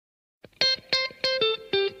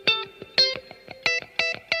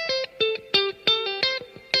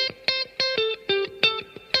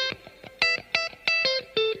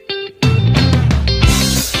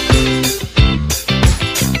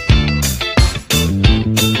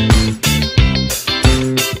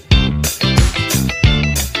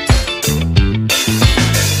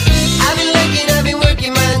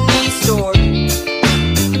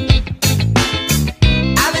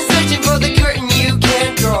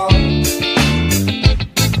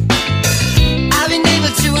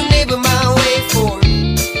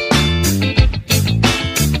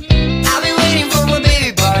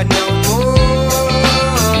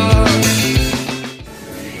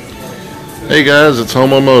Hey guys, it's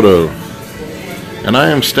HomoMoto, and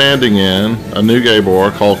I am standing in a new gay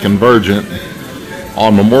bar called Convergent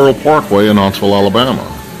on Memorial Parkway in Huntsville, Alabama.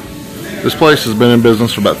 This place has been in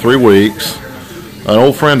business for about 3 weeks. An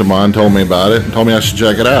old friend of mine told me about it and told me I should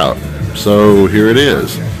check it out. So here it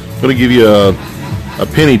is. I'm going to give you a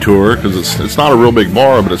penny tour because it's not a real big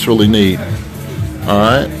bar, but it's really neat.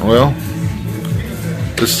 Alright, well,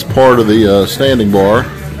 this is part of the standing bar.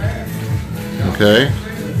 Okay.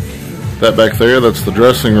 That back there, that's the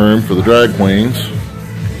dressing room for the drag queens.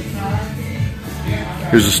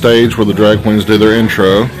 Here's the stage where the drag queens do their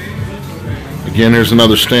intro. Again, here's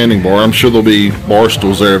another standing bar. I'm sure there'll be bar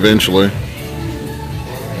stools there eventually.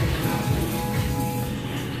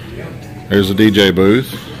 Here's a DJ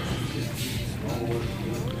booth.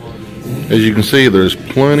 As you can see, there's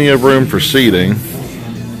plenty of room for seating.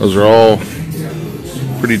 Those are all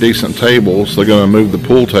pretty decent tables. They're going to move the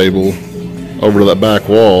pool table over to that back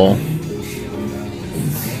wall.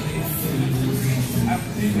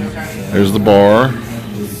 There's the bar.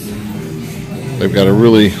 They've got a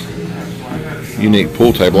really unique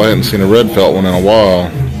pool table. I hadn't seen a red felt one in a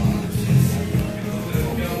while.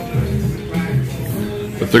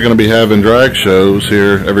 But they're going to be having drag shows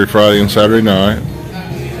here every Friday and Saturday night.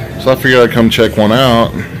 So I figured I'd come check one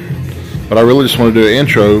out. But I really just want to do an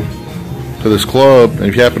intro to this club. And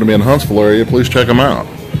if you happen to be in the Huntsville area, please check them out.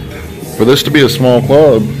 For this to be a small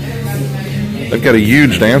club, they've got a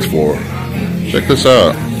huge dance floor. Check this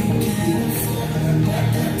out.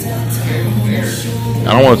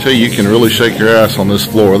 I don't want to tell you, you can really shake your ass on this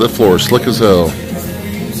floor. That floor is slick as hell.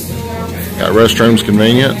 Got restrooms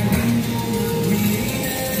convenient.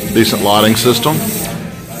 Decent lighting system.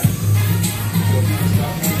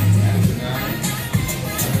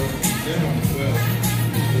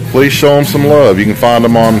 Please show them some love. You can find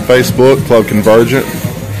them on Facebook, Club Convergent.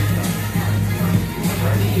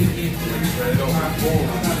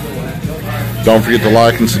 Don't forget to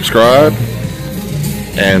like and subscribe.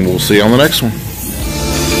 And we'll see you on the next one.